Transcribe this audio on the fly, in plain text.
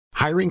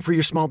Hiring for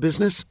your small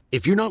business?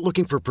 If you're not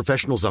looking for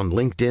professionals on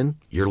LinkedIn,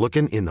 you're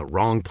looking in the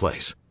wrong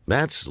place.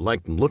 That's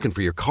like looking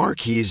for your car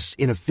keys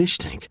in a fish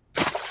tank.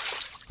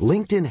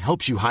 LinkedIn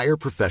helps you hire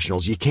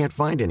professionals you can't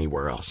find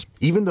anywhere else,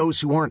 even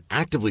those who aren't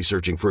actively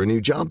searching for a new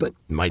job but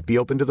might be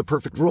open to the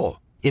perfect role.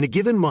 In a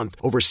given month,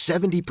 over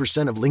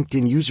 70% of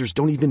LinkedIn users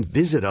don't even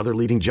visit other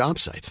leading job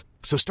sites.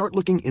 So start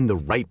looking in the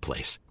right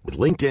place. With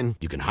LinkedIn,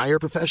 you can hire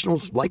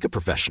professionals like a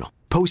professional.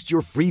 Post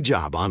your free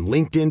job on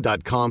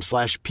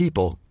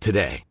linkedin.com/people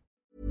today.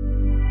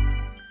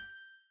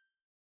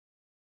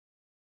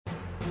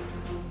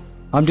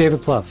 I'm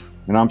David Plough.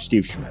 And I'm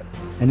Steve Schmidt.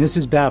 And this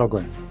is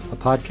Battleground, a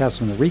podcast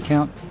from The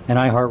Recount and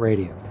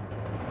iHeartRadio.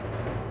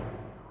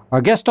 Our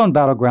guest on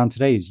Battleground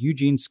today is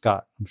Eugene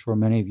Scott. I'm sure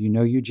many of you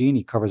know Eugene.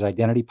 He covers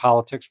identity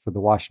politics for The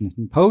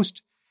Washington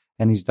Post,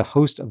 and he's the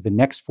host of the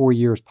Next 4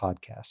 Years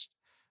podcast.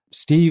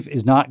 Steve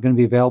is not going to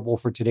be available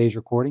for today's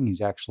recording. He's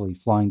actually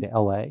flying to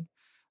LA,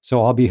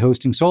 so I'll be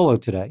hosting solo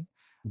today.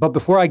 But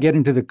before I get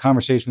into the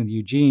conversation with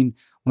Eugene,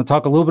 I want to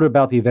talk a little bit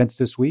about the events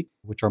this week,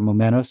 which are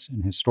momentous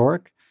and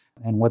historic,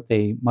 and what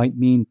they might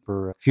mean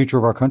for the future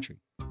of our country.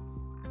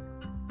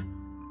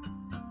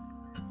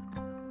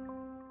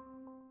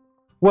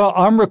 Well,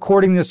 I'm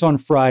recording this on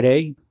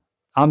Friday.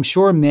 I'm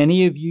sure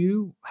many of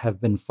you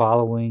have been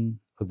following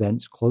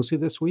events closely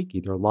this week,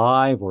 either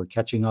live or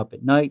catching up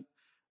at night.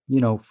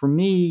 You know, for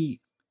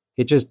me,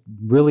 it's just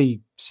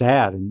really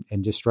sad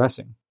and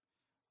distressing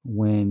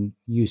when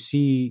you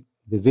see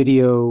the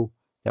video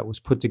that was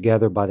put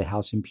together by the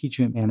House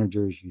impeachment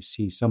managers. You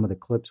see some of the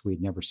clips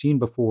we'd never seen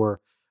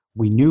before.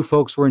 We knew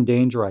folks were in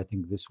danger. I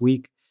think this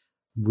week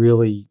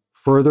really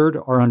furthered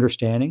our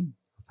understanding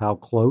of how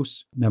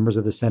close members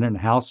of the Senate and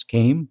House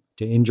came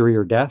to injury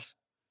or death.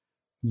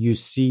 You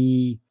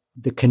see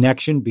the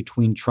connection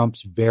between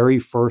Trump's very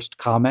first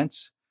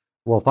comments.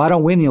 Well, if I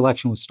don't win, the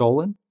election was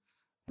stolen.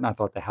 And I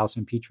thought the House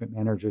impeachment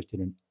managers did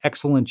an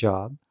excellent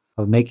job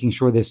of making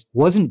sure this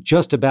wasn't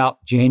just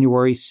about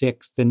January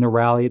 6th and the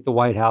rally at the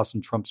White House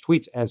and Trump's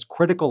tweets, as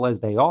critical as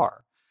they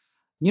are.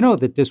 You know,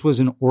 that this was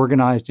an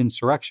organized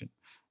insurrection.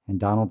 And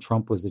Donald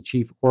Trump was the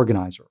chief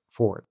organizer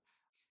for it.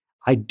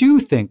 I do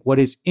think what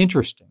is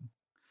interesting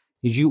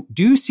is you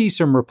do see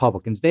some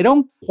Republicans. They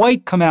don't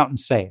quite come out and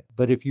say it,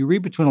 but if you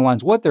read between the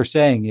lines, what they're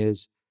saying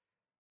is,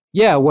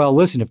 yeah, well,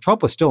 listen, if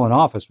Trump was still in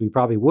office, we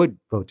probably would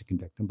vote to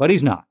convict him, but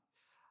he's not.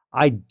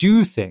 I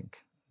do think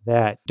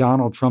that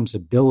Donald Trump's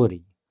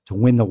ability to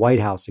win the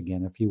White House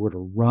again, if he were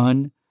to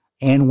run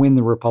and win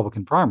the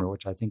Republican primary,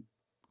 which I think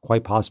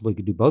quite possibly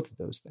could do both of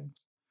those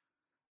things,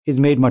 is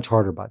made much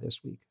harder by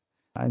this week.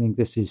 I think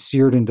this is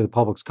seared into the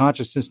public's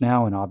consciousness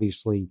now, and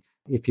obviously,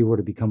 if he were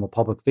to become a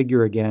public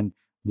figure again,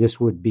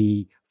 this would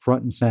be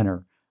front and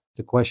center.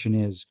 The question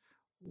is,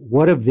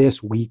 what of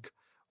this week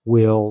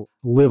will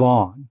live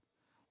on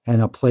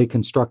and play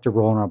constructive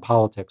role in our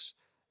politics?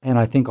 And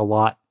I think a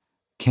lot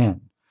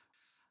can.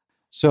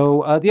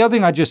 So the other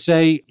thing I just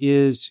say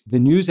is the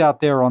news out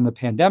there on the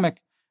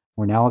pandemic.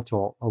 We're now up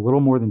to a little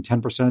more than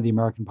 10% of the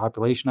American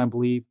population, I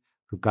believe,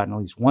 who've gotten at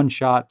least one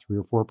shot, 3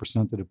 or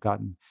 4% that have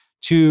gotten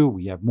 2.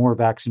 We have more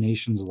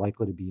vaccinations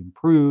likely to be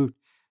improved.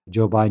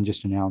 Joe Biden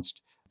just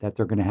announced that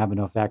they're going to have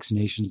enough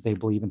vaccinations, they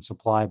believe, in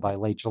supply by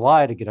late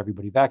July to get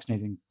everybody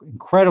vaccinated.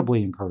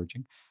 Incredibly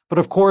encouraging. But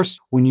of course,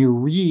 when you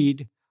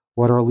read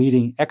what our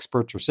leading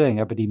experts are saying,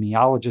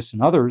 epidemiologists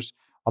and others,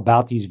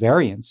 about these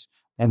variants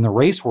and the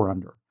race we're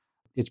under,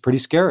 it's pretty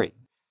scary.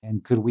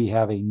 And could we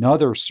have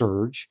another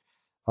surge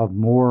of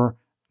more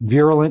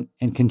virulent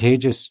and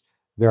contagious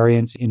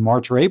variants in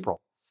March or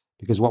April?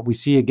 Because what we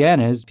see again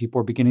is people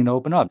are beginning to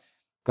open up.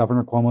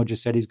 Governor Cuomo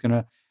just said he's going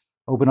to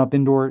open up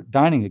indoor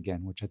dining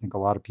again, which I think a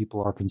lot of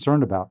people are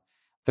concerned about.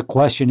 The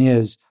question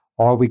is,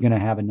 are we going to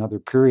have another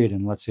period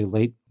in, let's say,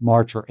 late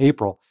March or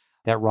April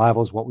that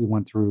rivals what we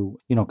went through,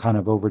 kind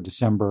of over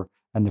December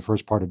and the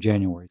first part of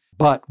January?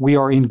 But we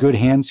are in good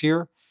hands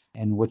here.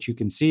 And what you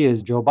can see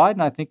is Joe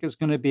Biden, I think, is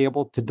going to be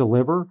able to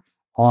deliver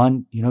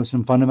on,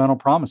 some fundamental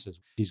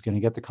promises. He's going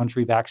to get the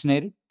country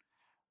vaccinated,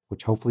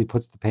 which hopefully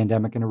puts the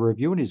pandemic in a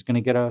review, and he's going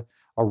to get a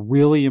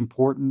really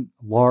important,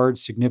 large,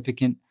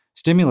 significant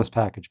stimulus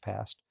package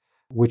passed,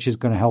 which is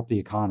going to help the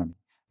economy.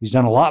 He's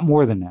done a lot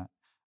more than that.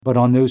 But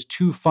on those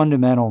two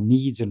fundamental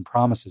needs and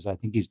promises, I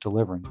think he's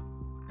delivering.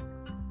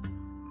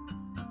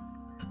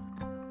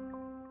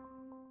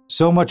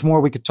 So much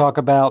more we could talk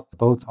about,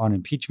 both on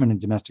impeachment and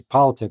domestic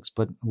politics,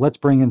 but let's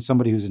bring in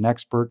somebody who's an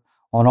expert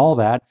on all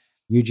that,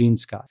 Eugene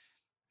Scott.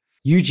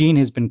 Eugene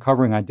has been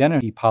covering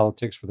identity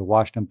politics for The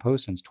Washington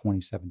Post since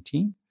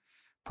 2017.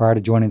 Prior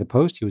to joining the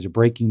Post, he was a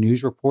breaking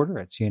news reporter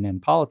at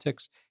CNN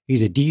Politics.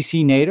 He's a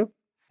D.C. native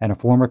and a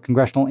former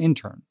congressional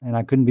intern. And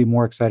I couldn't be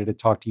more excited to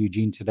talk to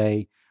Eugene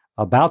today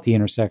about the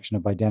intersection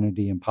of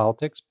identity and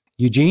politics.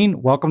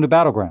 Eugene, welcome to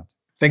Battleground.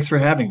 Thanks for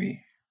having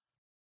me.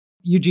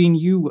 Eugene,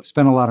 you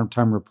spent a lot of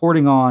time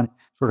reporting on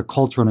sort of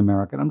culture in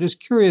America. And I'm just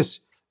curious,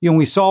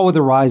 we saw with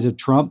the rise of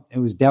Trump, it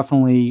was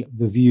definitely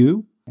the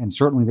view, and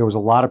certainly there was a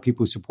lot of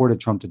people who supported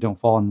Trump that don't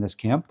fall in this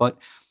camp. But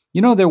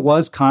there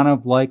was kind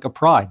of like a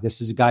pride.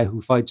 This is a guy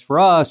who fights for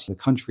us. The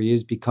country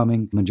is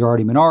becoming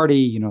majority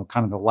minority,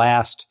 kind of the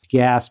last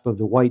gasp of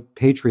the white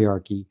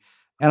patriarchy.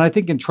 And I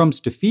think in Trump's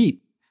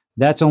defeat,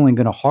 that's only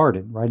going to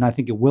harden, right? And I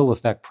think it will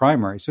affect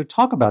primaries. So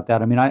talk about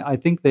that. I mean, I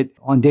think that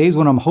on days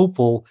when I'm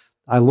hopeful,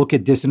 I look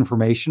at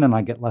disinformation and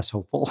I get less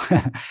hopeful.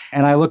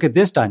 And I look at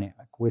this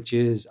dynamic, which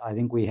is I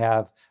think we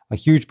have a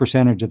huge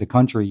percentage of the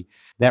country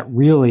that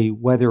really,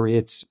 whether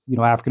it's,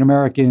 African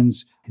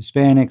Americans,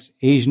 Hispanics,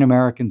 Asian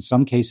Americans,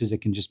 some cases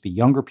it can just be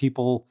younger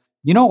people,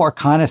 are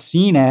kind of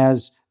seen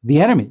as the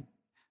enemy.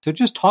 So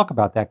just talk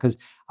about that, because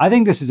I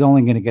think this is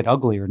only going to get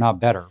uglier, not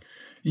better.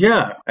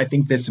 Yeah, I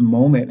think this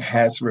moment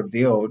has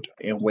revealed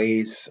in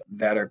ways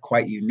that are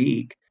quite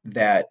unique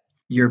that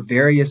your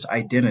various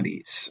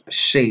identities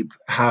shape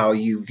how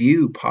you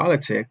view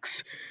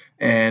politics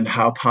and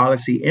how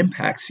policy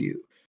impacts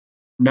you.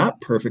 Not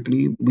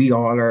perfectly. We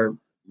all are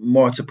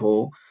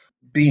multiple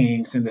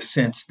beings in the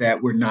sense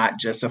that we're not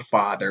just a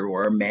father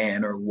or a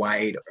man or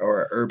white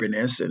or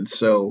urbanist. And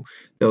so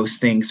those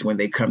things, when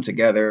they come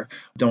together,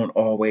 don't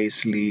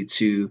always lead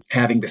to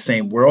having the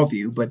same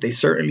worldview, but they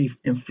certainly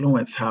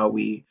influence how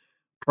we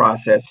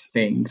process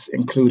things,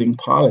 including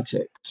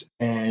politics.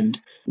 And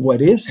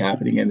what is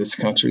happening in this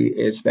country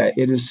is that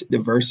it is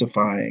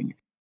diversifying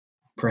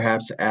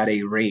perhaps at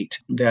a rate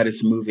that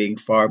is moving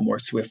far more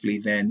swiftly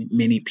than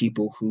many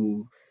people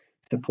who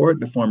support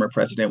the former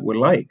president would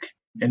like.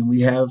 And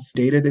we have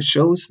data that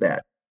shows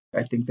that.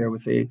 I think there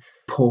was a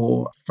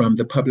poll from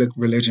the Public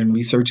Religion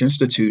Research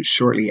Institute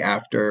shortly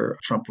after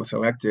Trump was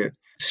elected,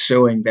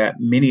 showing that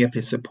many of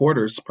his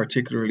supporters,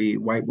 particularly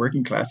white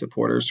working class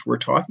supporters, were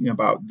talking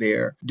about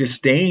their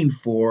disdain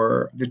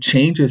for the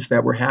changes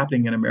that were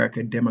happening in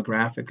America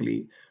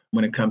demographically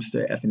when it comes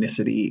to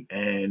ethnicity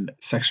and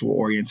sexual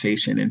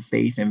orientation and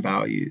faith and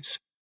values.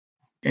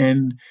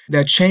 And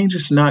that change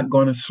is not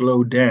going to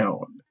slow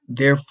down.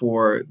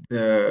 Therefore,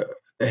 the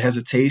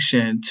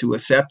hesitation to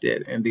accept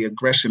it and the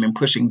aggression and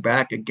pushing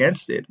back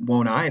against it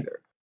won't either.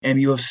 And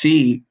you'll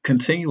see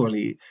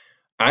continually,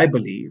 I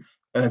believe,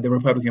 the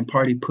Republican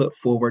Party put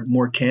forward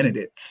more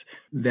candidates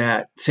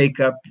that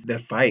take up the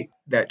fight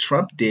that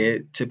Trump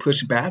did to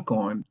push back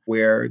on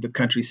where the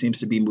country seems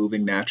to be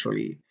moving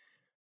naturally.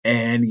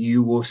 And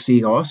you will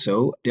see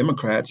also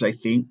Democrats, I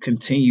think,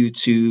 continue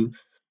to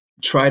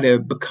try to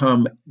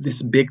become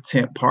this big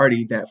tent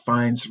party that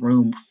finds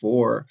room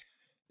for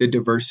the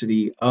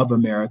diversity of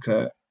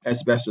America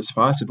as best as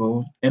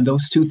possible. And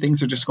those two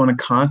things are just going to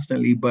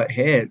constantly butt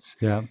heads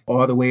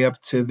all the way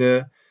up to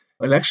the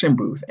election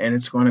booth. And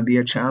it's going to be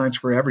a challenge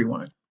for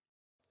everyone.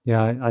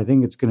 Yeah, I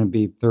think it's going to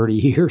be 30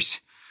 years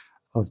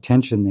of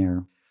tension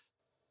there.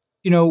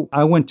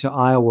 I went to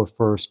Iowa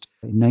first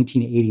in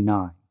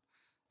 1989.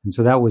 And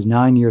so that was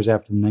 9 years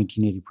after the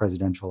 1980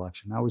 presidential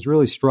election. I was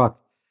really struck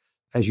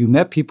as you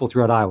met people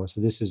throughout Iowa. So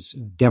this is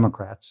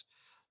Democrats.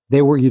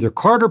 They were either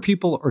Carter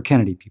people or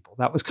Kennedy people.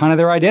 That was kind of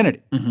their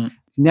identity. Mm-hmm.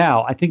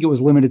 Now, I think it was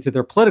limited to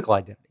their political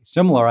identity.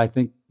 Similar, I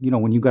think,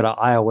 when you go to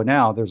Iowa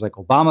now, there's like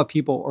Obama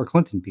people or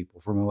Clinton people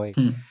from 08.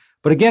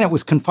 But again, it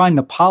was confined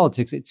to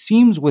politics. It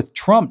seems with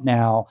Trump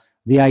now,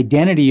 the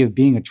identity of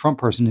being a Trump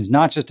person is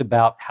not just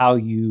about how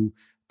you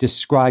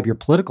describe your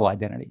political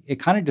identity. It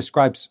kind of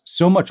describes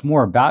so much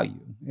more about you.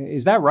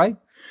 Is that right?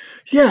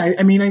 Yeah,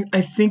 I mean,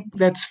 I think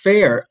that's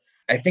fair.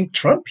 I think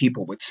Trump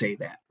people would say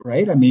that,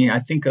 right? I mean, I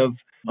think of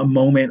a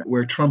moment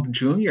where Trump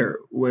Jr.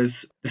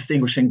 was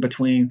distinguishing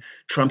between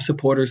Trump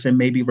supporters and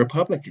maybe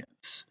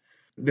Republicans.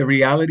 The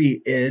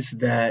reality is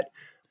that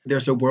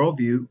there's a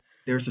worldview,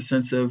 there's a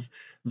sense of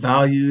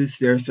values,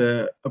 there's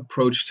a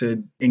approach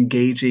to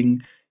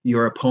engaging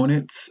your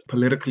opponents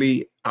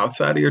politically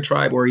outside of your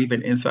tribe or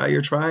even inside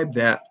your tribe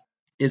that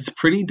is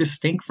pretty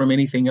distinct from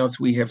anything else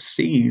we have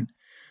seen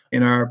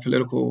in our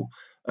political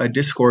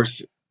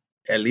discourse,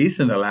 at least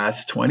in the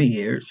last 20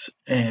 years.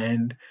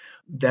 And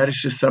that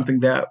is just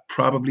something that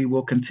probably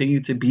will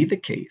continue to be the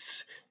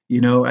case.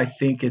 I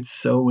think it's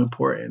so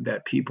important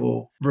that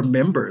people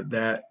remember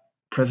that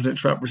President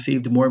Trump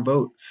received more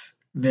votes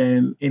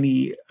than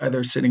any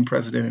other sitting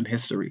president in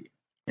history.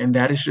 And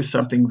that is just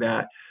something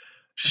that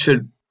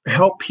should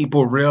help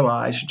people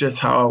realize just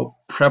how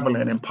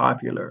prevalent and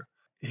popular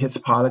his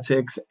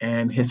politics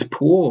and his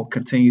pull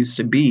continues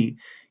to be,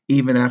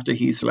 even after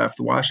he's left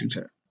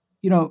Washington.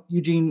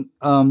 Eugene,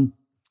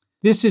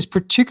 this is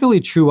particularly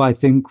true, I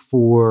think,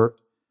 for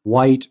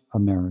white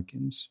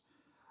Americans.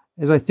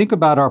 As I think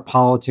about our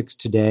politics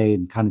today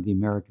and kind of the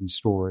American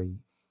story,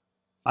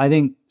 I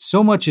think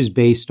so much is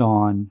based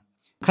on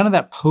kind of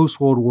that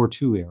post-World War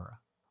II era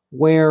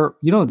where,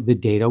 the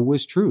data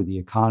was true. The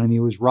economy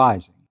was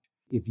rising.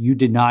 If you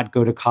did not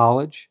go to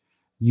college,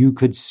 you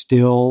could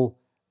still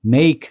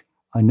make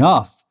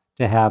enough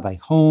to have a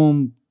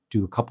home,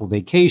 do a couple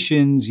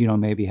vacations,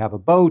 maybe have a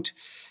boat.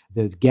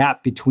 The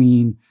gap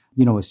between,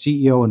 a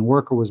CEO and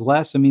worker was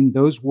less. I mean,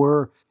 those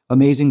were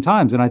amazing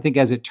times. And I think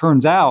as it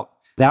turns out,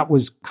 that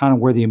was kind of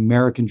where the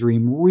American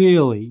dream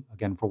really,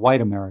 again, for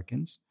white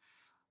Americans,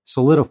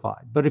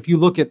 solidified. But if you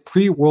look at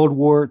pre-World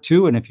War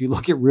II, and if you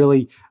look at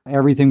really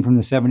everything from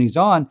the 70s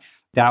on,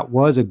 That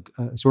was a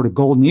sort of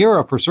golden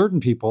era for certain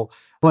people,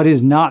 but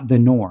is not the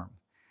norm.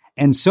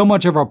 And so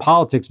much of our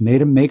politics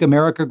made him make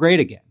America great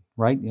again,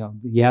 right?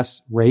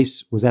 Yes,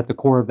 race was at the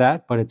core of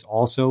that, but it's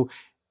also,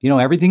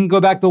 everything can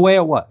go back the way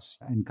it was.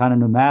 And kind of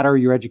no matter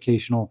your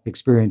educational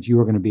experience, you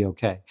are going to be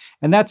okay.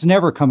 And that's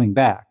never coming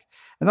back.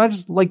 And I'd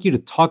just like you to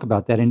talk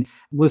about that. And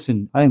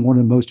listen, I think one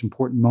of the most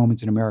important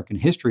moments in American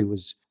history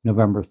was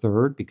November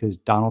 3rd, because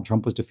Donald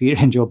Trump was defeated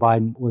and Joe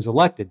Biden was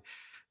elected.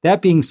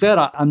 That being said,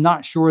 I'm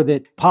not sure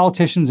that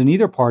politicians in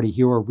either party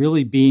here are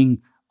really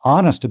being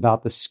honest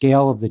about the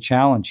scale of the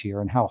challenge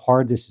here and how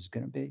hard this is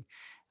going to be.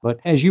 But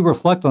as you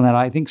reflect on that,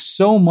 I think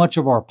so much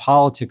of our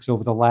politics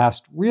over the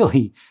last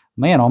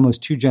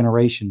almost 2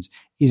 generations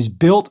is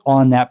built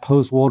on that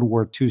post-World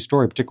War II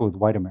story, particularly with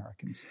white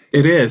Americans.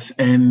 It is.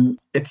 And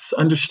it's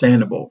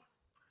understandable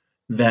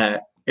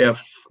that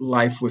if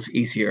life was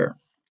easier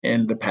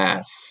in the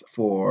past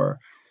for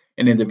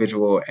an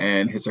individual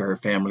and his or her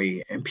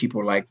family and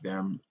people like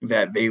them,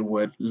 that they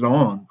would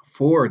long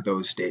for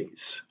those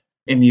days.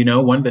 And,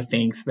 one of the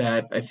things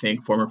that I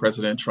think former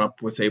President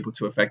Trump was able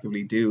to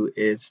effectively do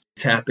is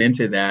tap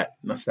into that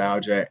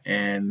nostalgia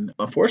and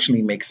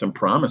unfortunately make some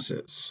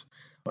promises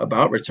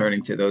about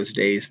returning to those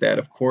days that,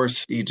 of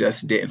course, he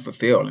just didn't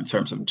fulfill in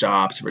terms of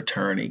jobs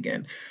returning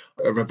and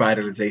a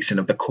revitalization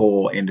of the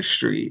coal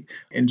industry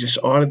and just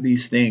all of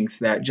these things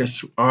that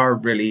just are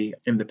really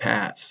in the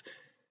past.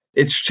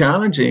 It's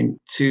challenging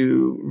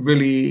to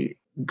really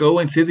go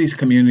into these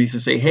communities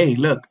and say, hey,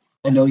 look,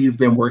 I know you've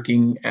been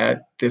working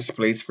at this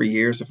place for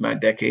years, if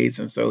not decades,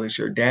 and so is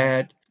your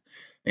dad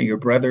and your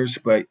brothers,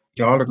 but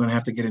y'all are going to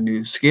have to get a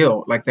new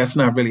skill. Like, that's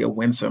not really a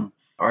winsome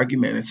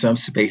argument in some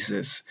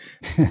spaces.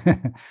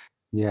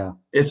 Yeah.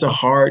 It's a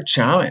hard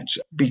challenge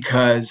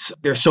because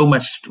there's so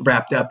much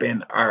wrapped up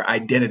in our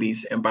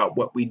identities about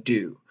what we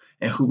do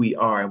and who we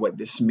are and what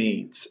this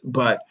means.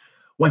 But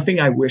one thing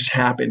I wish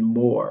happened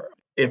more,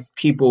 if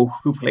people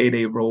who played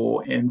a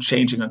role in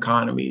changing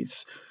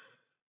economies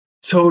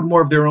told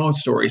more of their own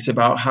stories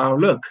about how,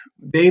 look,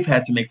 they've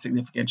had to make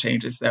significant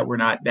changes that were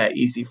not that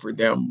easy for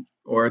them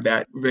or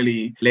that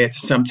really led to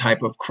some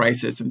type of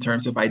crisis in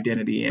terms of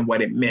identity and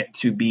what it meant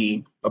to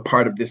be a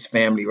part of this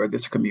family or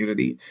this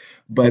community.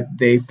 But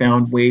they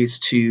found ways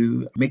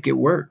to make it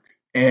work.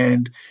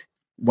 And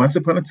once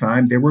upon a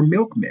time, there were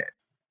milkmen.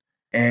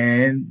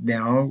 And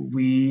now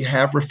we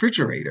have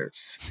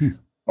refrigerators.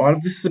 All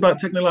of this is about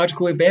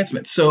technological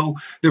advancement. So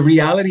the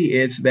reality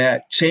is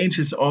that change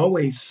is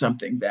always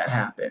something that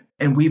happened,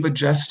 and we've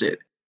adjusted.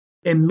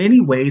 In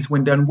many ways,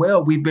 when done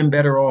well, we've been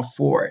better off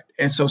for it.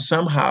 And so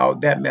somehow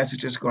that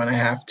message is going to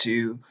have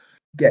to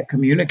get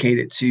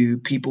communicated to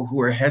people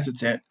who are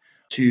hesitant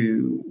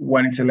to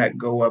wanting to let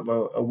go of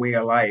a way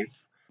of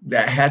life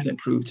that hasn't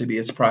proved to be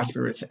as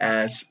prosperous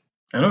as,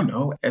 I don't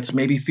know, it's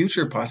maybe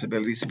future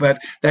possibilities,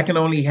 but that can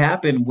only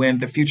happen when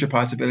the future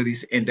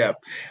possibilities end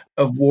up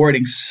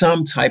awarding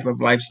some type of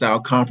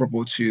lifestyle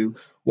comparable to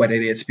what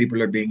it is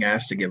people are being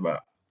asked to give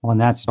up. Well, and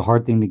that's a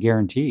hard thing to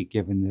guarantee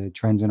given the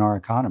trends in our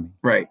economy.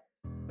 Right.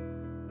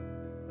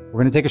 We're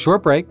going to take a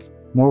short break.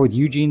 More with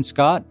Eugene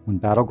Scott when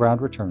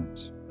Battleground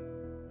returns.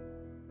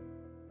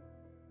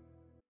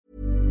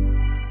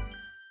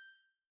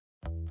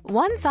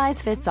 One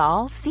size fits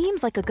all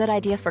seems like a good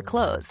idea for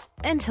clothes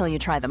until you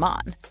try them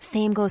on.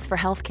 Same goes for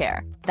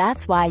healthcare.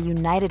 That's why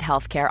United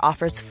Healthcare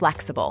offers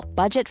flexible,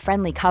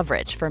 budget-friendly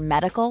coverage for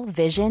medical,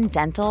 vision,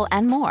 dental,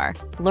 and more.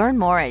 Learn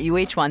more at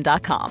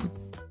uh1.com.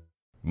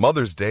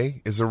 Mother's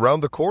Day is around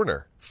the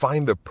corner.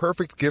 Find the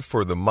perfect gift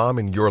for the mom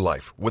in your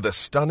life with a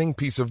stunning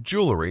piece of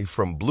jewelry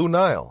from Blue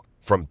Nile.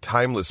 From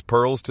timeless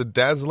pearls to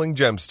dazzling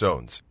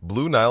gemstones,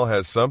 Blue Nile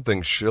has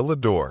something she'll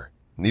adore.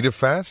 Need it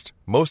fast?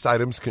 Most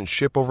items can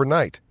ship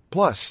overnight.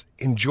 Plus,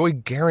 enjoy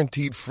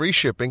guaranteed free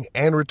shipping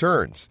and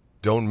returns.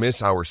 Don't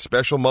miss our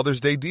special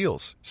Mother's Day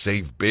deals.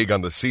 Save big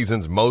on the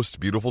season's most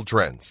beautiful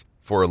trends.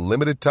 For a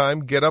limited time,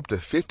 get up to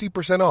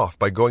 50% off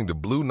by going to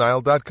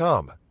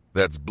BlueNile.com.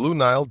 That's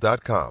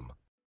BlueNile.com.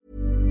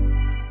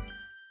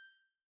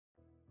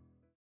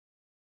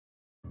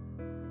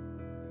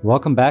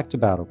 Welcome back to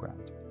Battleground.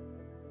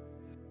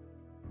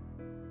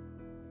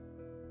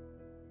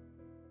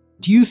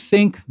 Do you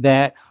think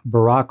that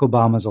Barack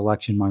Obama's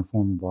election, my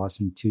former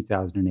boss, in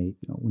 2008,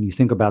 when you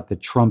think about the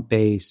Trump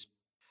base,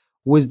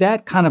 was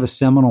that kind of a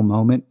seminal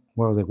moment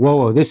where it was like,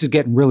 whoa, this is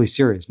getting really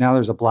serious. Now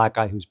there's a black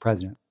guy who's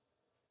president?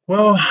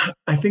 Well,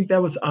 I think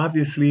that was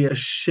obviously a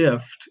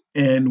shift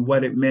in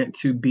what it meant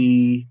to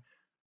be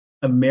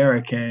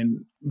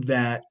American,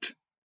 that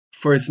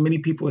for as many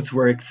people as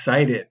were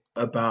excited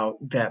about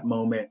that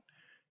moment,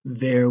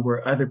 there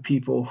were other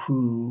people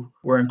who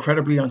were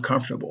incredibly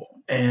uncomfortable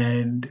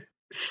and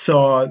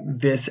saw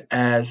this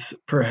as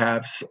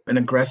perhaps an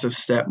aggressive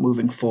step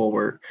moving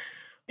forward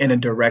in a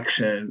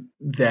direction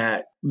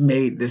that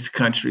made this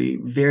country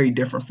very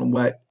different from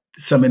what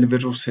some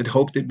individuals had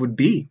hoped it would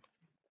be.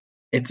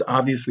 It's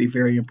obviously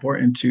very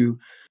important to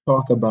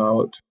talk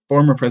about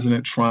former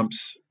President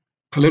Trump's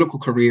political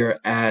career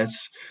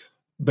as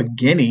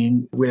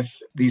beginning with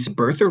these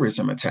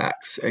birtherism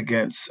attacks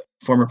against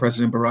former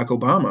President Barack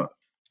Obama.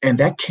 And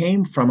that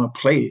came from a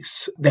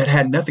place that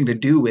had nothing to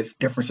do with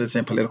differences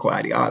in political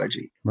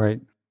ideology.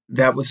 Right.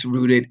 That was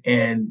rooted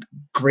in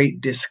great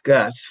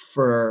disgust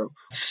for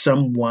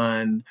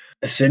someone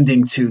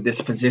ascending to this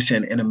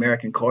position in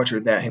American culture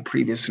that had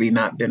previously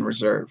not been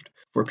reserved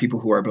for people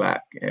who are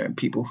Black and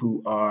people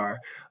who are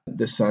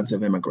the sons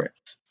of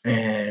immigrants.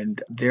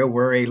 And there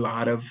were a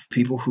lot of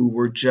people who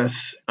were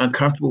just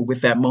uncomfortable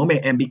with that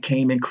moment and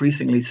became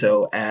increasingly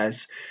so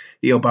as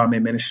the Obama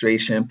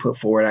administration put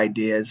forward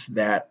ideas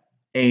that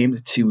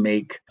aimed to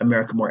make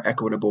America more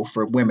equitable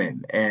for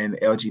women and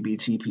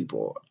LGBT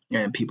people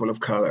and people of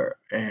color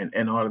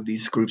and all of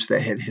these groups that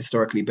had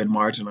historically been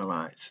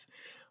marginalized.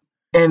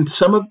 And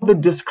some of the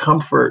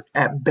discomfort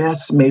at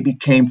best maybe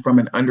came from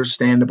an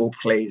understandable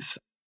place.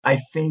 I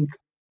think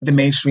the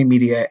mainstream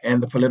media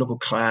and the political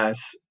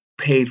class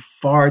paid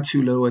far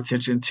too little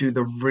attention to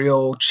the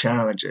real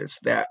challenges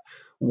that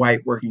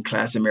white working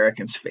class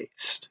Americans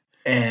faced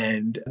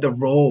and the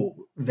role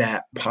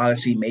that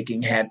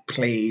policymaking had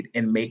played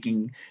in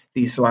making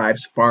these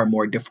lives far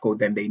more difficult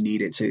than they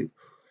needed to.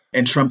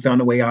 And Trump found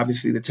a way,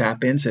 obviously, to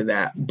tap into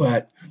that.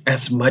 But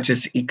as much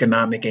as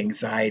economic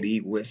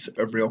anxiety was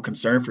a real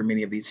concern for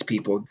many of these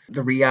people,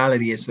 the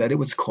reality is that it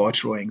was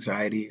cultural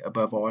anxiety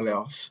above all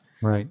else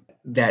Right.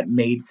 that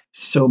made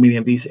so many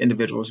of these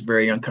individuals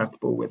very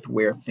uncomfortable with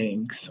where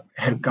things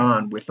had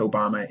gone with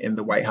Obama in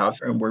the White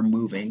House and were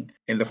moving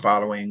in the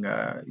following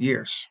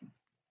years.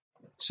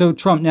 So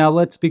Trump, now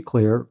let's be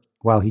clear,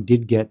 while he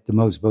did get the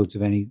most votes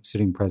of any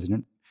sitting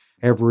president,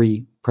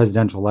 every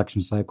presidential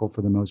election cycle,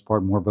 for the most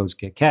part, more votes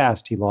get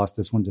cast. He lost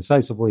this one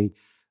decisively,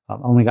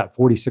 only got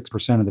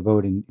 46% of the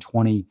vote in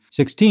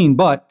 2016,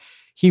 but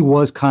he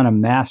was kind of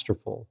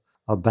masterful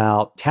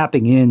about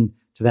tapping in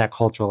to that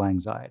cultural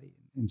anxiety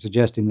and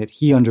suggesting that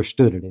he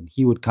understood it and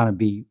he would kind of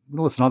be,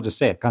 listen, I'll just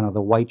say it, kind of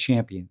the white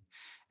champion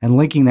and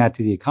linking that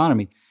to the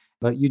economy.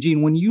 But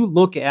Eugene, when you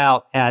look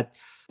out at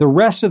the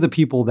rest of the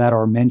people that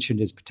are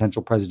mentioned as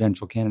potential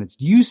presidential candidates,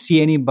 do you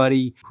see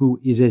anybody who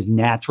is as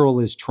natural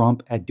as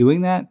Trump at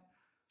doing that?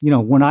 You know,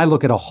 when I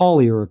look at a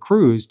Hawley or a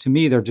Cruz, to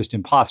me, they're just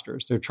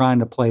imposters. They're trying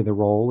to play the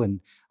role,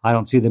 and I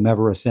don't see them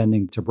ever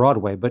ascending to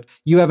Broadway. But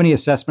you have any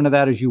assessment of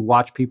that as you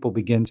watch people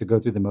begin to go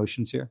through the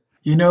motions here?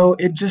 You know,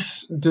 it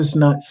just does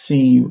not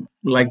seem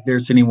like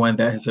there's anyone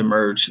that has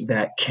emerged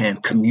that can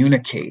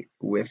communicate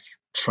with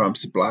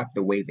Trump's bloc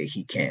the way that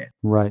he can.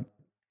 Right.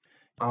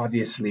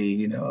 Obviously,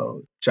 you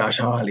know, Josh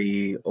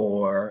Hawley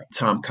or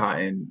Tom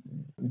Cotton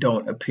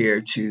don't appear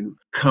to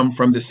come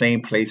from the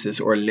same places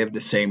or live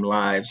the same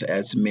lives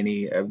as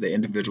many of the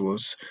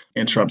individuals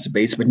in Trump's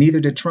base, but neither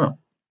did Trump.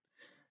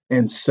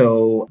 And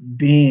so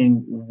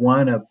being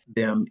one of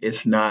them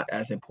is not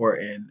as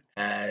important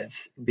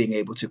as being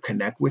able to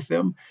connect with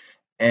them.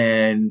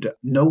 And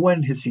no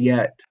one has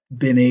yet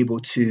been able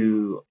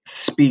to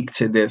speak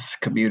to this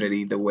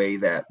community the way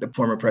that the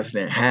former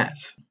president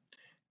has.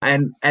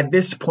 And at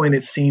this point,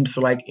 it seems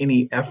like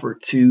any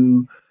effort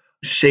to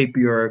shape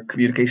your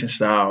communication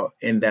style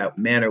in that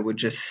manner would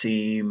just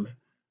seem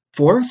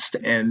forced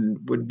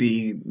and would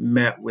be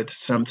met with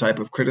some type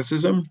of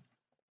criticism.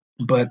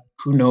 But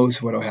who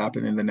knows what will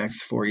happen in the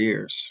next 4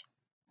 years?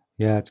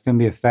 Yeah, it's going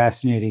to be a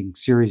fascinating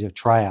series of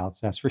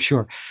tryouts, that's for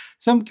sure.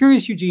 So I'm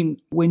curious, Eugene,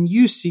 when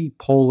you see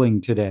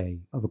polling today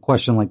of a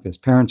question like this,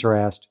 parents are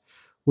asked,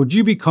 would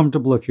you be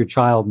comfortable if your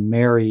child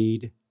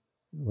married,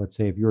 let's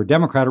say if you're a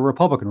Democrat or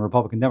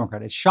Republican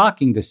Democrat? It's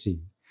shocking to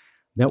see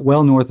that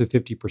well north of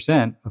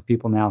 50% of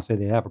people now say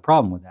they have a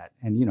problem with that.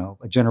 And, you know,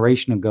 a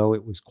generation ago,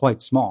 it was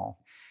quite small.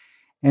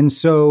 And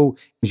so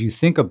as you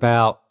think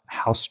about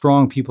how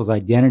strong people's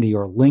identity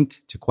are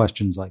linked to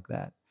questions like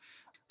that,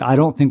 I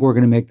don't think we're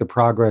going to make the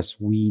progress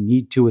we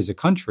need to as a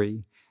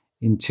country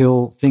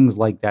until things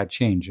like that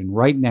change. And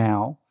right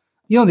now,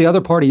 you know, the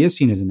other party is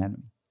seen as an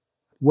enemy.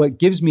 What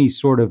gives me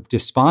sort of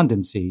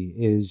despondency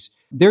is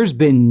there's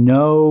been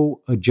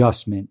no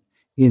adjustment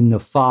in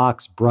the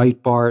Fox,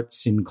 Breitbart,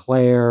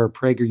 Sinclair,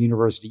 Prager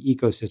University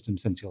ecosystem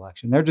since the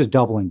election. They're just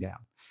doubling down.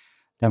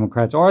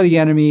 Democrats are the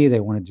enemy. They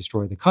want to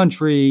destroy the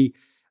country.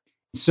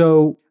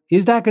 So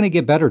is that going to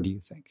get better, do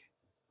you think?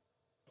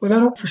 Well, I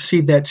don't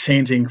foresee that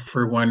changing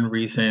for one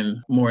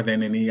reason more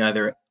than any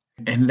other.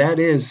 And that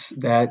is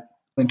that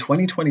in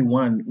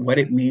 2021, what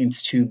it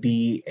means to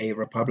be a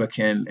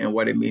Republican and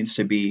what it means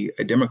to be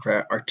a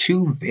Democrat are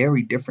two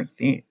very different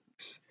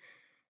things.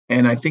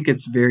 And I think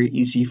it's very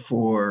easy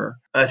for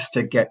us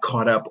to get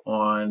caught up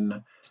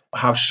on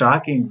how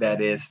shocking that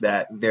is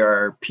that there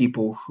are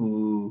people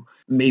who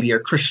maybe are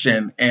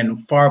Christian and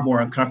far more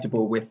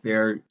uncomfortable with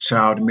their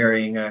child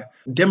marrying a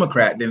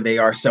Democrat than they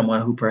are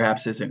someone who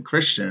perhaps isn't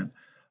Christian.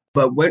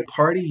 But what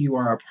party you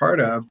are a part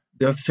of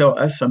does tell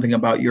us something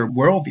about your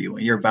worldview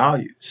and your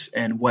values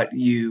and what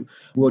you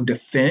will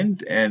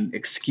defend and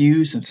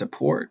excuse and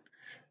support.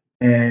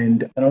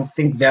 And I don't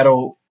think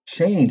that'll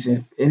change.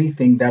 If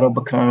anything, that'll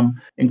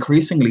become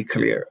increasingly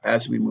clear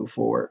as we move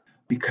forward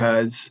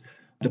because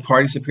the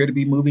parties appear to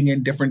be moving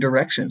in different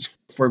directions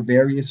for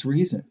various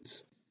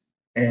reasons.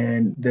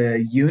 And the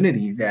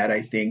unity that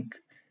I think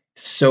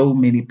so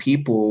many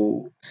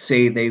people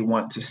say they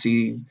want to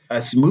see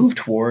us move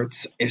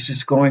towards, it's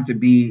just going to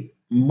be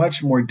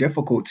much more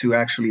difficult to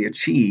actually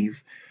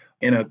achieve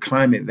in a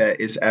climate that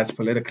is as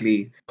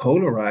politically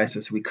polarized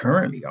as we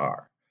currently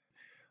are.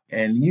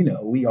 And,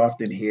 we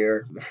often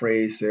hear the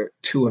phrase there are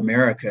two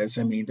Americas.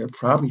 I mean, there are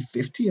probably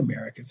 50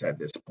 Americas at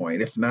this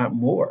point, if not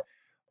more.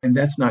 And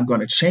that's not going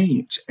to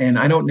change. And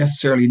I don't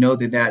necessarily know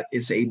that that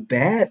is a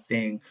bad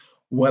thing.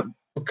 What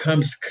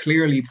becomes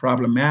clearly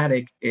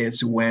problematic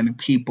is when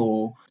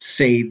people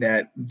say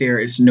that there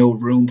is no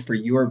room for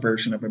your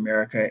version of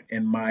America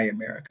in my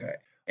America.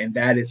 And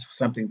that is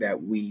something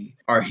that we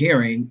are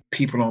hearing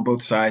people on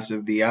both sides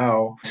of the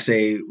aisle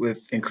say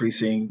with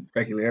increasing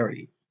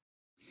regularity.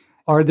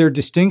 Are there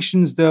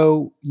distinctions,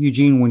 though,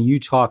 Eugene, when you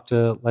talk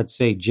to, let's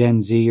say,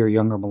 Gen Z or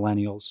younger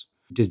millennials?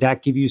 Does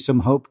that give you some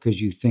hope because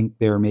you think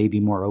there may be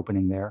more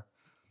opening there?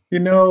 You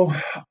know,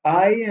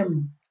 I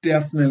am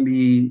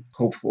definitely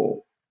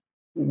hopeful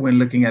when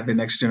looking at the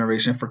next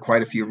generation for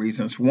quite a few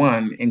reasons.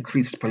 One,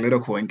 increased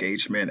political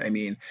engagement. I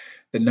mean,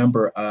 the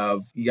number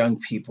of young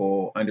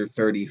people under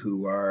 30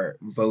 who are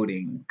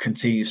voting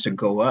continues to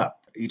go up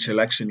each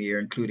election year,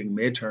 including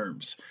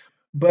midterms.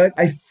 But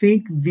I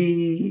think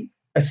the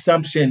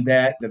assumption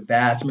that the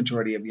vast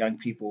majority of young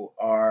people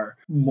are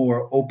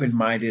more open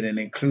minded and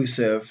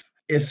inclusive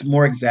is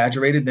more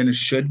exaggerated than it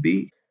should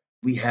be.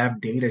 We have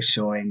data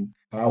showing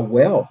how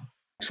well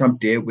Trump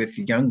did with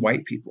young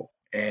white people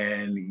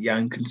and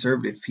young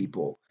conservative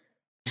people.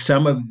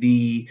 Some of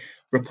the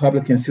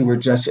Republicans who were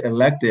just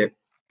elected,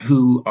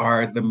 who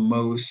are the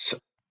most,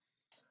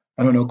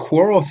 I don't know,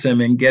 quarrelsome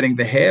in getting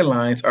the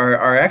headlines,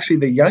 are actually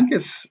the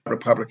youngest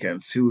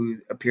Republicans who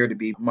appear to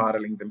be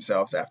modeling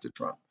themselves after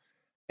Trump.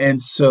 And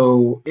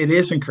so it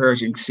is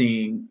encouraging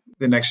seeing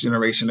the next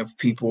generation of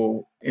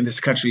people in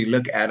this country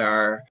look at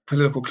our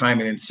political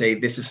climate and say,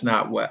 this is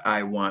not what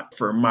I want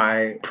for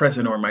my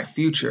present or my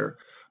future.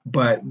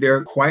 But there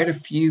are quite a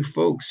few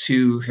folks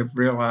who have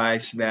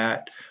realized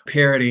that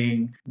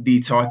parroting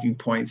the talking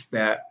points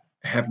that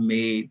have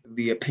made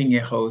the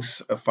opinion hosts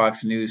of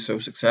Fox News so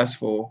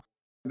successful,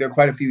 there are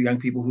quite a few young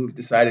people who've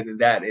decided that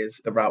that is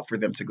the route for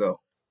them to go.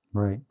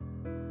 Right.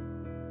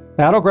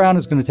 Battleground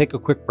is going to take a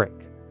quick break.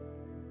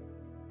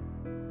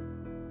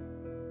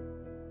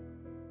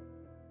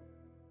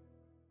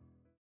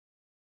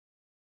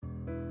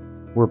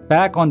 We're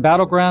back on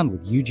Battleground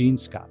with Eugene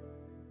Scott.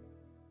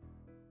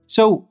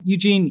 So,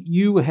 Eugene,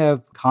 you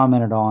have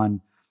commented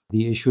on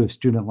the issue of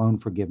student loan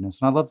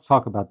forgiveness, and I'd love to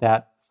talk about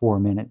that for a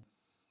minute.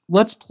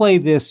 Let's play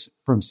this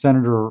from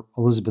Senator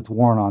Elizabeth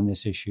Warren on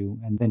this issue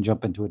and then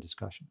jump into a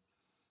discussion.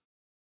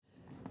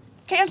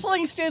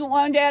 Canceling student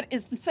loan debt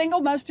is the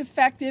single most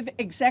effective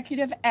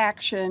executive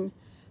action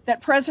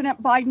that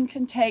President Biden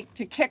can take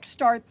to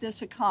kickstart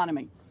this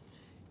economy.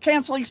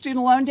 Canceling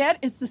student loan debt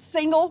is the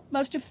single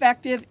most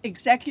effective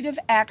executive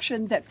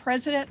action that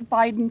President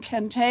Biden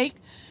can take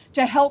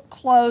to help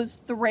close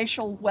the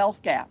racial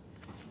wealth gap.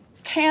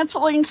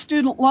 Canceling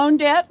student loan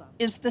debt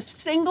is the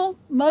single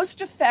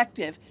most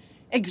effective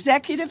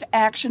executive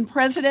action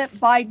President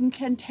Biden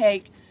can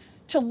take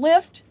to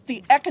lift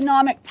the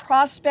economic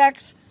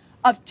prospects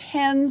of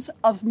tens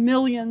of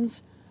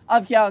millions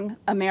of young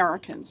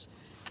Americans.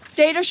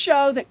 Data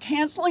show that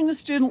canceling the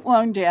student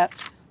loan debt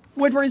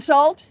would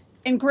result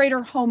in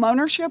greater home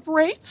ownership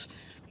rates,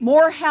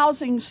 more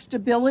housing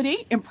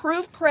stability,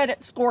 improved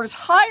credit scores,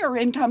 higher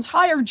incomes,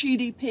 higher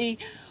GDP,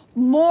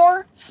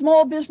 more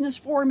small business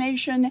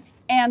formation,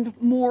 and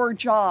more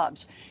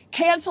jobs.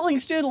 Canceling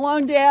student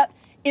loan debt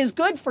is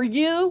good for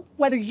you,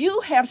 whether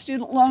you have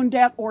student loan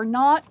debt or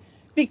not,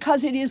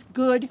 because it is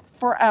good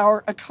for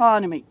our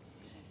economy.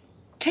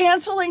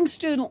 Canceling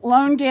student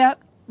loan debt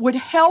would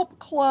help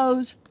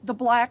close the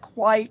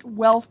black-white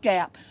wealth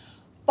gap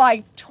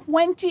by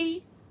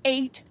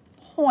 28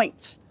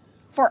 points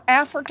for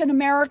African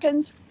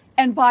Americans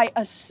and by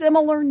a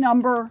similar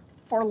number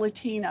for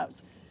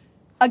Latinos.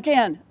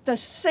 Again, the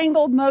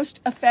single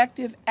most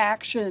effective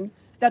action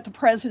that the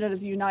President of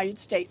the United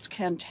States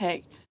can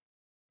take.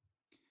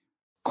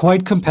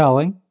 Quite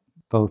compelling,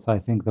 both, I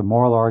think, the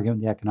moral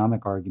argument, the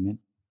economic argument.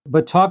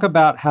 But talk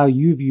about how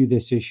you view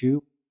this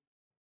issue.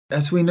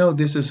 As we know,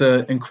 this is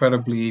an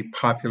incredibly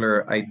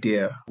popular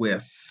idea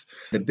with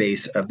the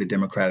base of the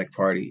Democratic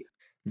Party.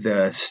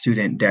 The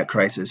student debt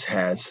crisis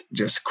has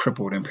just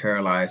crippled and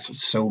paralyzed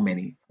so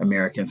many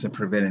Americans and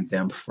prevented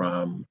them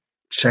from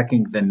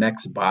checking the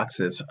next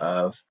boxes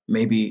of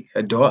maybe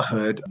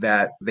adulthood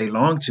that they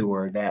long to,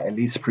 or that at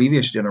least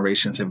previous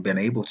generations have been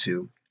able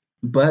to.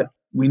 But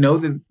we know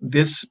that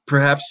this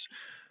perhaps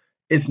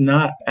is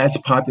not as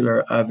popular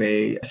of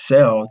a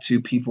sell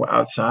to people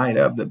outside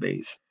of the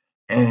base.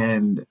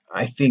 And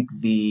I think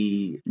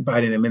the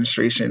Biden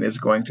administration is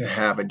going to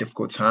have a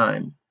difficult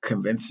time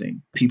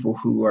convincing people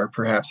who are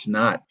perhaps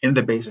not in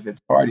the base of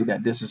its party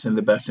that this is in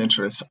the best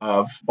interest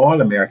of all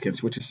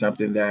Americans, which is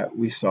something that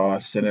we saw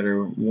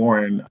Senator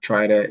Warren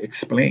try to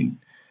explain.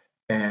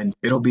 And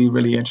it'll be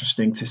really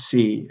interesting to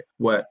see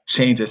what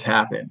changes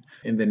happen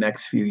in the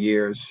next few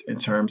years in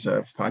terms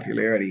of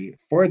popularity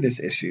for this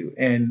issue.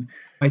 And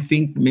I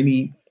think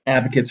many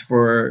advocates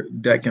for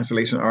debt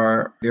cancellation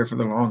are there for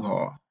the long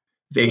haul.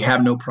 They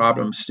have no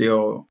problem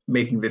still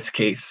making this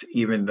case,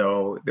 even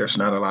though there's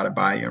not a lot of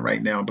buy-in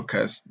right now,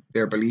 because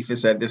their belief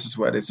is that this is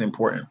what is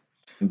important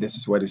and this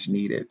is what is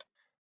needed.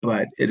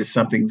 But it is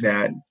something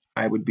that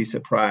I would be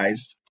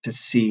surprised to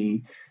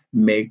see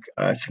make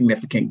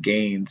significant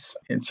gains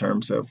in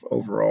terms of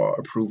overall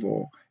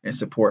approval and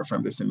support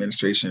from this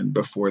administration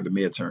before the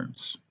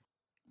midterms.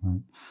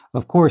 Right.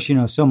 Of course,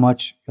 so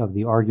much of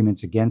the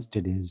arguments against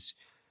it is,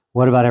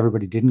 what about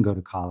everybody didn't go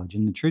to college?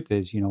 And the truth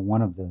is,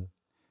 one of the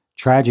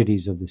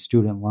tragedies of the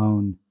student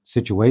loan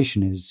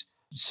situation is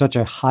such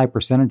a high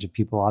percentage of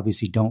people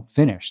obviously don't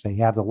finish. They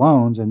have the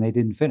loans and they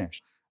didn't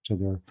finish. So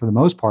they're, for the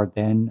most part,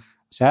 then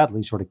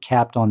sadly sort of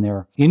capped on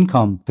their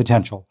income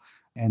potential.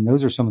 And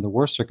those are some of the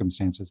worst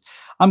circumstances.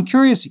 I'm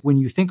curious, when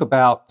you think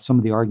about some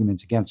of the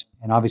arguments against,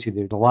 and obviously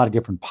there's a lot of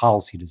different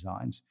policy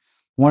designs.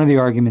 One of the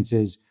arguments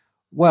is,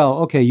 well,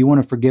 okay, you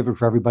want to forgive it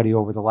for everybody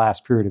over the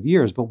last period of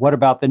years, but what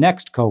about the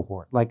next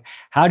cohort? Like,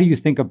 how do you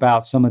think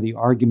about some of the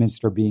arguments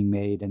that are being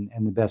made and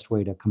the best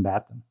way to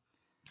combat them?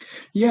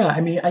 Yeah,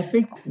 I mean, I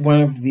think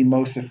one of the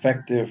most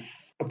effective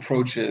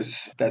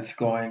approaches that's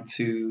going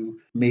to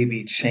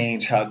maybe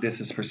change how this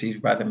is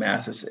perceived by the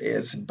masses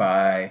is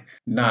by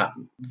not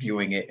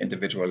viewing it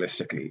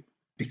individualistically,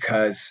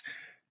 because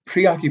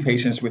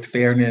preoccupations with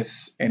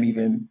fairness and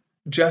even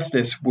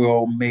justice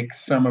will make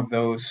some of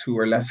those who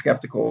are less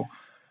skeptical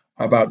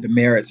about the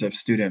merits of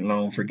student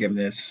loan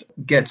forgiveness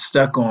get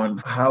stuck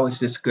on, how is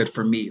this good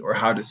for me, or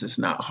how does this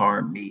not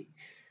harm me?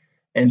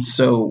 And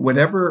so,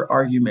 whatever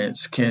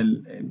arguments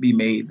can be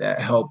made that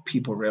help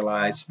people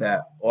realize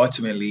that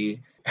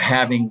ultimately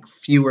having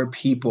fewer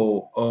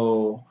people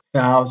owe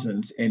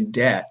thousands in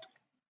debt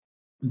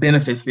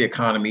benefits the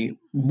economy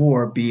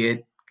more, be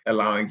it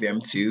allowing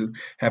them to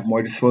have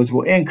more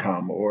disposable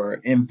income or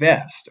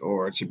invest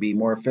or to be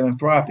more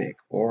philanthropic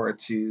or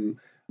to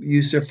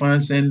use their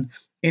funds in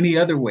any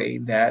other way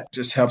that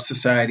just helps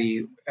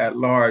society at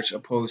large,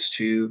 opposed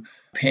to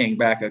paying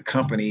back a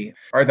company,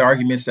 are the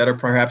arguments that are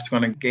perhaps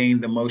going to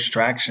gain the most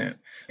traction.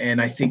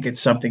 And I think it's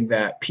something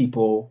that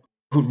people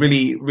who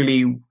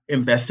really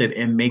invested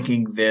in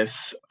making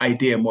this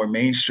idea more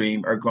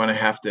mainstream are going to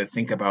have to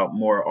think about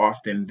more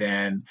often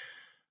than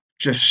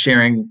just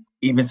sharing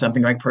even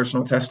something like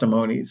personal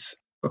testimonies,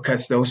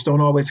 because those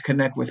don't always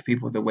connect with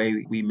people the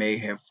way we may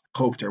have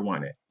hoped or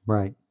wanted.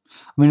 Right.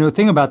 I mean, the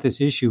thing about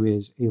this issue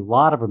is a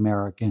lot of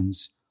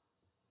Americans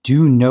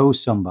do know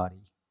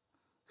somebody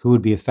who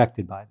would be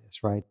affected by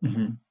this, right?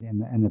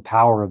 Mm-hmm. And the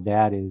power of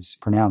that is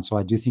pronounced. So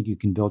I do think you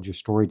can build your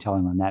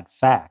storytelling on that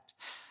fact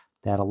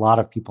that a lot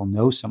of people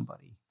know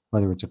somebody,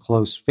 whether it's a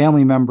close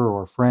family member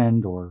or a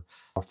friend or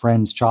a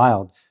friend's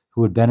child,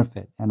 who would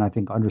benefit. And I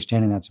think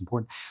understanding that's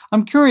important.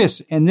 I'm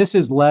curious, and this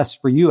is less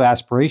for you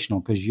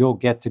aspirational because you'll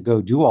get to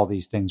go do all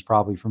these things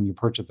probably from your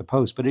perch at the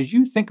Post. But as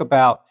you think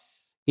about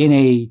in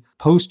a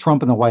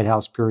post-Trump in the White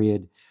House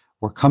period,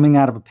 we're coming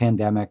out of a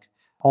pandemic,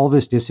 all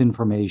this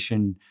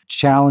disinformation,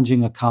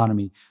 challenging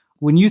economy.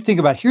 When you think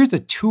about, here's the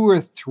 2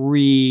 or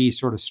 3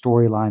 sort of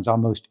storylines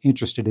I'm most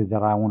interested in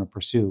that I want to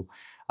pursue.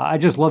 I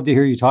just love to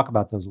hear you talk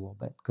about those a little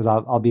bit because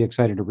I'll be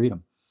excited to read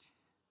them.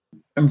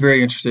 I'm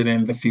very interested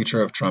in the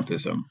future of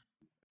Trumpism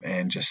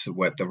and just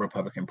what the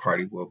Republican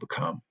Party will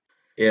become.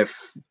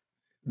 If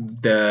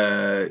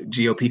the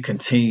GOP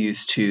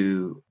continues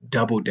to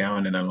double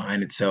down and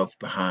align itself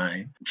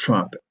behind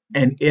Trump,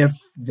 and if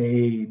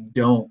they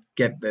don't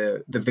get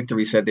the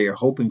victories that they are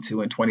hoping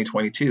to in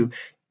 2022,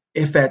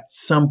 if at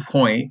some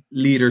point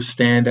leaders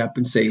stand up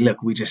and say,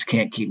 look, we just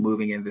can't keep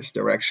moving in this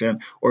direction,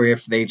 or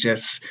if they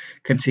just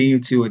continue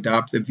to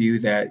adopt the view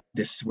that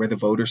this is where the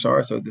voters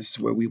are, so this is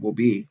where we will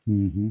be.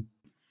 Mm-hmm.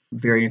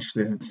 Very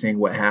interested in seeing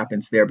what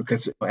happens there,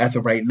 because as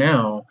of right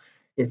now,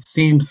 it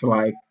seems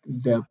like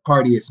the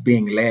party is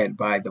being led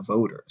by the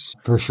voters.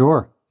 For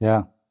sure.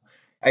 Yeah.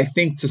 I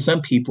think to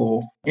some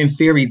people, in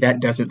theory,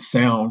 that doesn't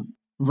sound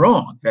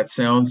wrong. That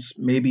sounds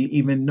maybe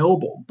even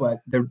noble, but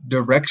the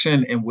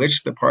direction in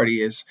which the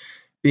party is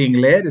being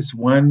led is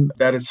one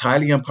that is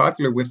highly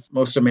unpopular with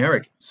most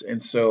Americans.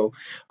 And so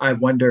I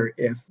wonder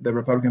if the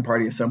Republican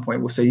Party at some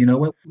point will say, you know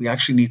what, we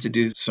actually need to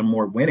do some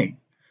more winning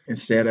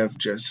instead of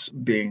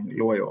just being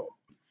loyal.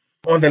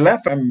 On the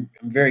left, I'm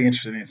very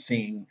interested in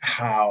seeing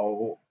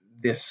how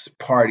this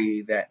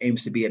party that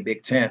aims to be a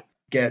big tent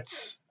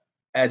gets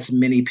as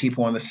many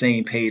people on the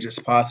same page as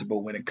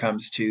possible when it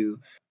comes to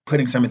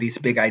putting some of these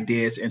big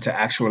ideas into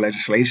actual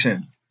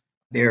legislation.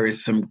 There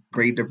is some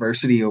great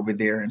diversity over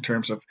there in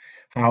terms of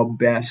how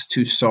best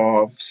to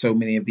solve so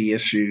many of the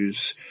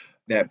issues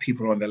that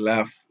people on the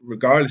left,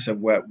 regardless of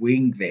what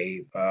wing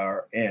they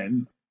are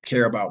in,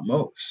 care about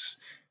most.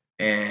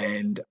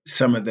 And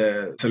some of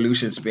the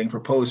solutions being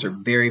proposed are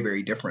very,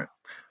 very different.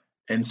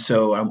 And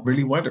so I'm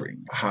really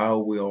wondering, how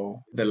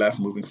will the left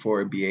moving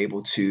forward be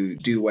able to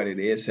do what it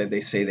is that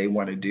they say they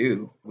want to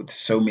do with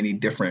so many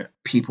different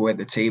people at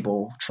the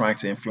table trying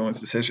to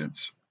influence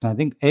decisions? I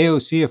think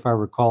AOC, if I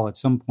recall, at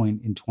some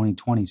point in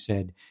 2020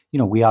 said,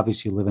 we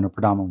obviously live in a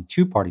predominantly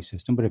two-party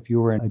system, but if you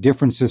were in a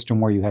different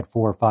system where you had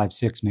 4 or 5,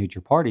 6 major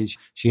parties,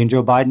 she and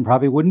Joe Biden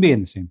probably wouldn't be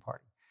in the same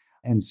party.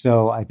 And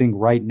so I think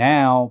right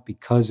now,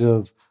 because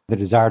of the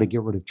desire to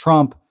get rid of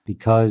Trump,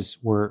 because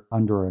we're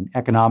under an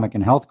economic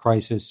and health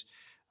crisis,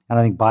 and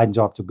I think Biden's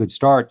off to a good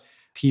start,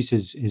 peace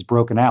is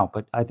broken out.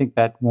 But I think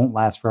that won't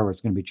last forever. It's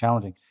going to be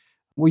challenging.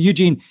 Well,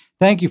 Eugene,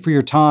 thank you for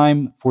your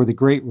time, for the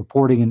great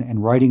reporting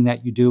and writing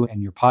that you do,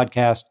 and your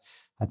podcast.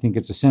 I think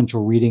it's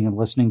essential reading and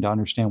listening to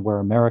understand where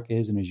America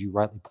is. And as you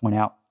rightly point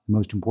out, the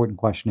most important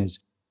question is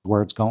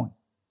where it's going.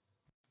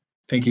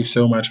 Thank you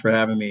so much for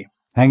having me.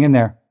 Hang in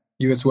there.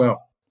 You as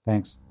well.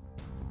 Thanks.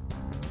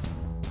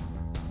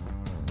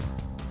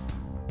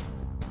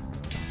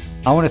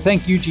 I want to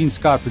thank Eugene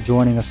Scott for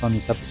joining us on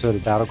this episode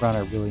of Battleground.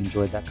 I really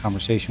enjoyed that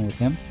conversation with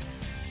him.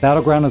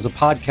 Battleground is a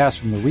podcast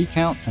from The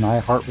Recount and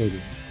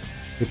iHeartRadio.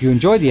 If you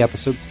enjoyed the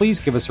episode, please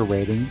give us a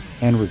rating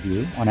and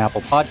review on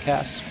Apple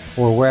Podcasts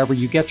or wherever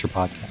you get your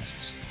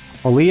podcasts.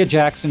 Aaliyah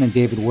Jackson and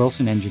David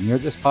Wilson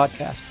engineered this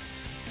podcast.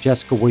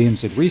 Jessica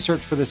Williams did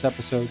research for this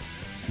episode,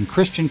 and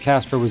Christian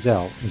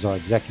Castro-Rizal is our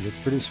executive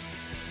producer.